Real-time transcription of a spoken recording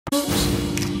Hey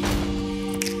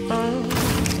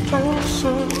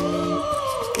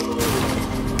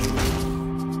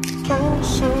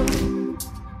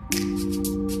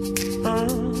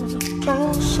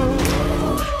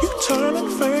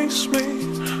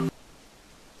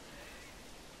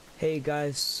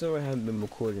guys, sorry I haven't been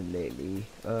recording lately.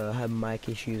 I had mic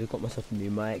issues. I got myself a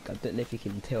new mic. I don't know if you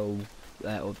can tell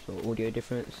of the audio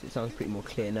difference. It sounds pretty more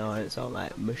clear now, and it sounds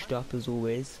like mushed up as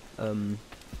always.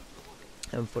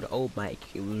 And for the old mic,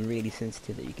 it was really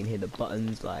sensitive that you can hear the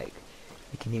buttons, like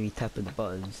you can hear me tapping the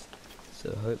buttons.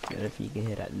 So hopefully, I don't think you can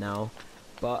hear that now.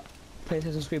 But playing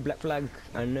Assassin's Creed Black Flag,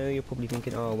 I know you're probably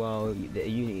thinking, oh well, the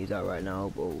Unity is out right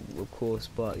now, but of course,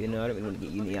 but you know, I don't really want to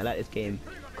get Unity. I like this game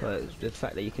because the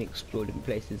fact that you can explore different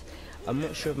places. I'm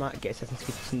not sure if I might get Assassin's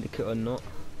Creed Syndicate or not,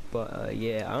 but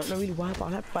yeah, I don't know really why, but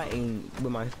I like fighting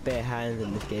with my bare hands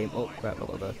in this game. Oh crap, I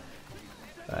gotta go.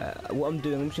 What I'm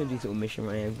doing, I'm just gonna do this little mission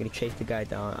right here. I'm gonna chase the guy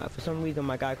down. For some reason,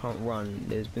 my guy can't run.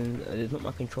 There's not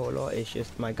my controller. It's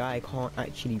just my guy can't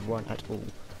actually run at all.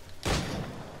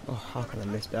 Oh, how can I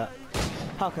miss that?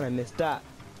 How can I miss that?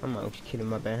 I might just kill him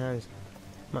with my bare hands.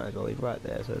 Might as well. He's right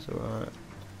there, so it's alright.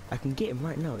 I can get him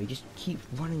right now. He just keeps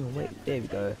running away. There we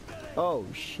go. Oh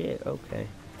shit. Okay.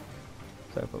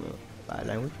 Sorry for my bad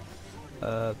language.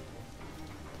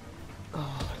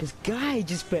 Oh, this guy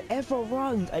just forever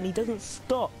runs and he doesn't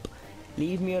stop.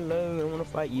 Leave me alone. I want to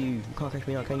fight you. You can't catch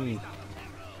me now, can you?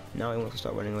 Now he wants to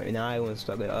start running away. Now he wants to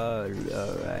start going.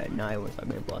 Alright. Now he wants to start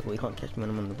going blast. Well, he can't catch me when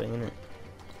I'm on the thing, innit?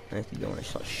 I actually don't want to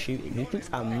start shooting. He thinks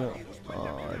I'm not.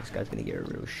 Oh, this guy's gonna get a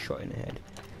real shot in the head.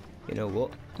 You know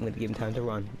what? I'm gonna give him time to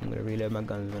run. I'm gonna reload my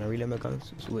guns. When I reload my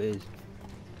guns, that's what it is.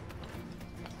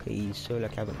 Okay, he's so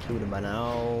lucky I haven't killed him by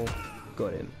now.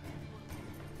 Got him.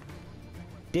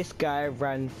 This guy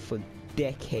ran for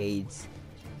decades.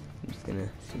 I'm just gonna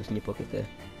see what's in your pocket there.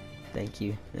 Thank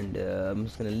you. And I'm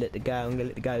just gonna let the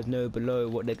guys know below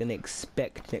what they're gonna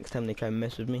expect next time they try and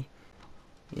mess with me.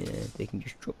 Yeah, they can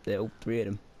just drop there, all three of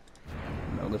them.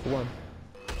 I'll go for one.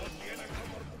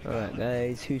 Alright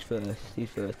guys, who's first? Who's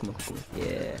first? Come on, come on.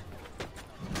 Yeah.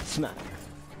 Smack.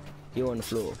 You're on the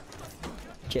floor.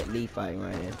 Jet Li fighting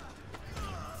right here.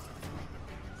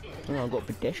 Oh, I've got a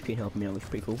pedestrian helping me out, which is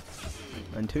pretty cool.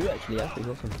 And two actually, that's pretty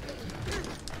awesome.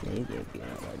 Yeah, he's gonna be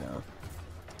out right now.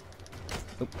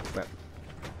 Oh, crap.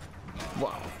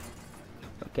 Wow.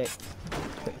 Okay.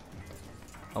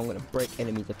 I'm gonna break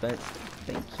enemy defense.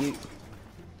 Thank you.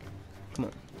 Come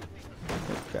on.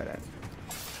 Let's try that.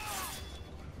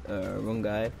 Wrong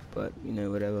guy, but you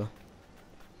know, whatever.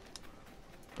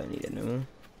 Don't need it no more.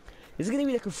 This is gonna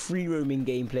be like a free roaming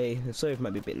gameplay. Sorry if it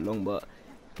might be a bit long, but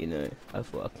you know, I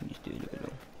thought I can just do it a little bit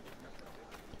long.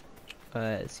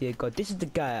 Alright, see, God, this is the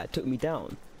guy that took me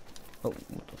down. Oh,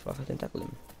 what the fuck? I didn't tackle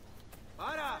him.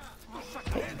 Oh,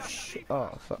 shit. Oh,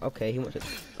 fuck. Okay, he wants it.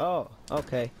 Oh,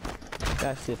 okay.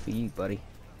 That's it for you, buddy.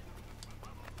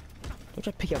 Don't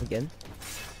try to pick it up again.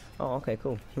 Oh, okay,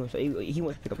 cool. He wants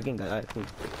to pick up again, guys. Alright, cool.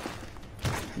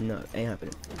 No, ain't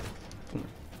happening. Come on.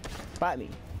 Fight me.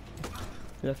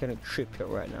 You're looking at a trip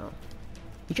shot right now.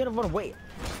 You trying to run away.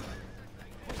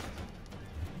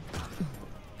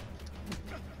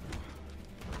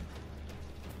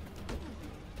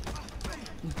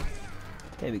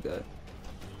 There we go.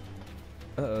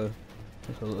 Uh-oh.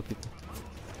 That's a lot of people.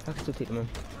 I can still take them on.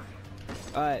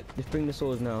 Alright, let's bring the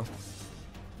swords now.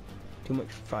 Too much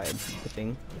fighting, the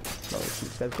thing. Oh,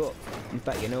 this guy's got. In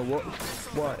fact, you know what?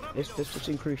 What? Let's just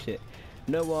increase it.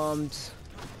 No arms.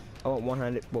 I want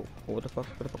one-handed. What the fuck?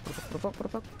 What the fuck? What the fuck? What the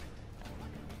fuck?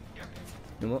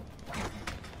 You know what?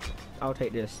 I'll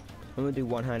take this. I'm gonna do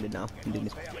one-handed now. I'm doing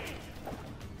this.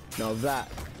 Now that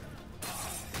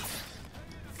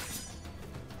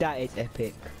is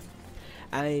epic.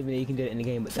 I don't even know you can do it in the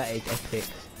game, but that is epic.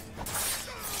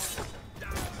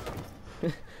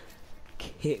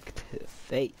 Kicked to the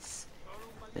face.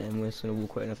 And we're just gonna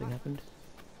walk away, nothing happened.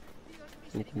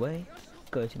 Walk away.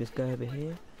 Go to this guy over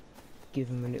here. Give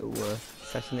him a little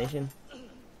assassination.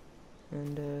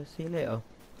 And see you later.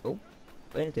 Oh,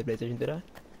 I didn't say PlayStation, did I?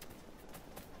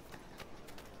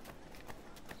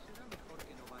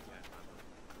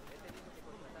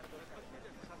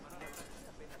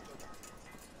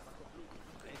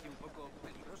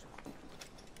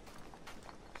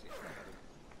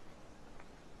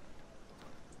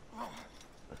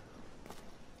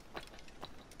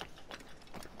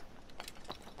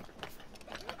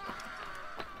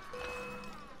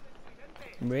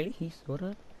 Really? He saw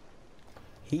that?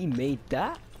 He made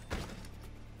that?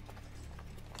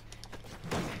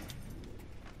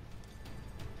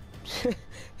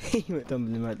 He went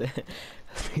tumbling right there.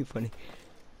 That's pretty funny.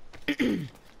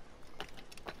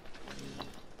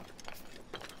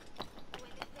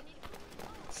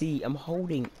 see, I'm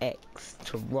holding X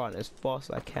to run as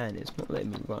fast as I can. It's not letting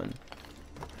me run.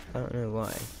 I don't know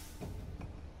why.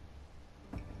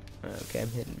 Okay, I'm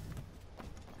hidden.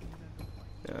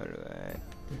 Alright.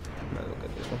 Might look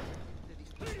at this one.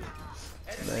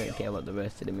 I don't care about the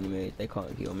rest of them anyways. They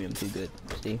can't kill me, I'm too good.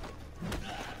 See?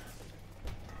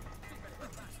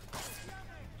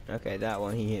 Okay, that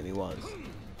one he hit me once.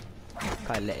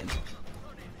 Can't let him.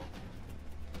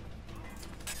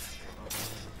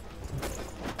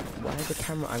 Why is the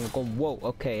camera angle gone? Whoa,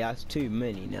 okay, that's too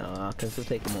many now. I can still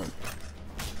take them on.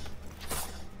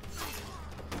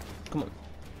 Come on.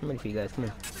 I'm ready for you guys, come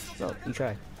on. No, you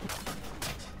try.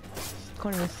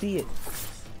 Can't even see it.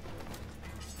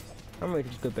 I'm ready to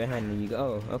just go behind and you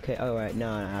go, oh, okay, alright,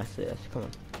 no, that's it, come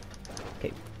on.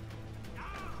 Okay.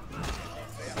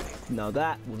 Now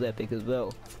that was epic as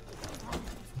well.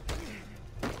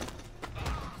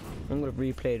 I'm gonna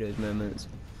replay those moments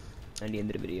at the end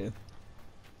of the video.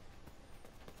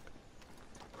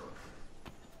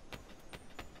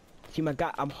 See my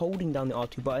guy, I'm holding down the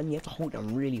R2 button, you have to hold it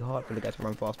down really hard for the guy to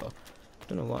run faster. I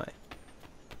don't know why.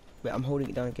 Wait, I'm holding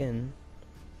it down again.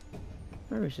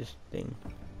 Where is this thing?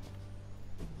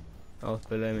 Oh, it's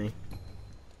below me.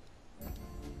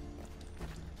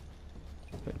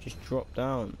 It just dropped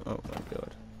down. Oh my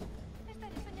god.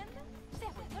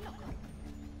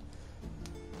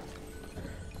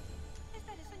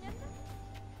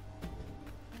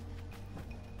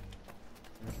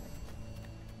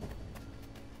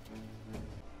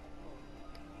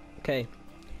 Okay,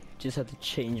 just had to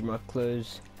change my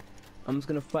clothes. I'm just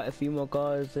gonna fight a few more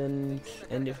guys and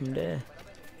end it from there.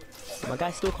 My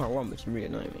guy still can't run, which is really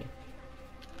annoying me.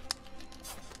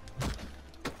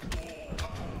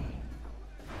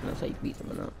 That's how you beat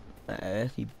someone up.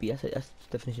 That's the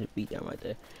definition of beat down right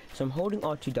there. So I'm holding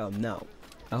R2 down now.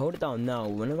 I hold it down now.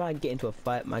 Whenever I get into a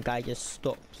fight, my guy just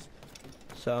stops.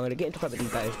 So I'm gonna get into a fight with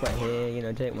these guys right here. You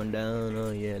know, take one down.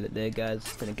 Oh yeah, look, their guys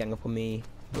gonna gang up on me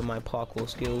with my parkour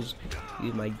skills.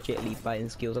 Use my Jet Li fighting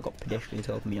skills. I got pedestrians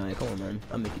helping me out. Come on, man.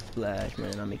 I make it splash,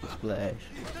 man. I make it splash.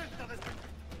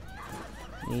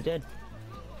 And he dead.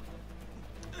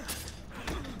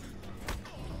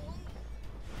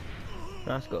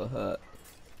 That's gotta hurt.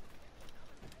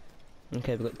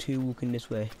 Okay, we've got two walking this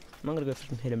way. I'm gonna go for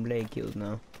some hidden blade kills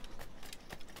now.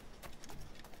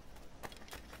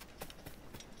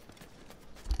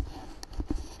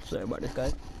 Sorry about this,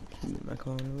 guys. Move my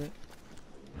car a little bit.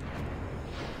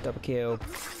 Double kill.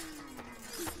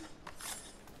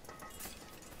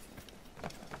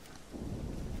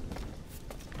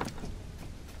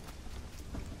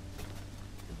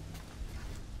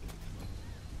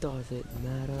 Does it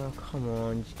matter? Come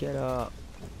on, just get up.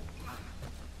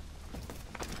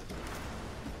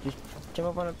 Just jump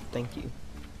up on it. Thank you.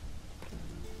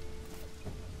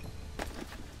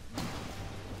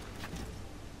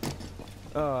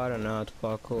 Oh, I don't know how to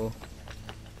parkour.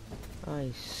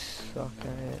 I suck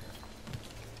at it.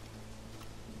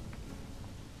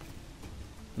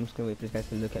 I'm just gonna wait for this guy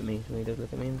to look at me. So when he does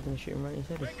look at me, I'm gonna shoot him right in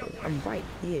his head. I'm right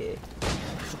here.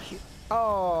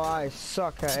 Oh, I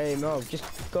suck at aim. Oh, just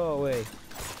go away.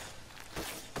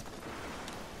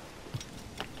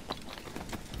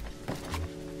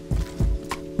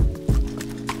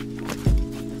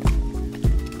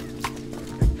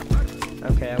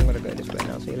 Okay, I'm gonna go this way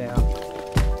now. See you later.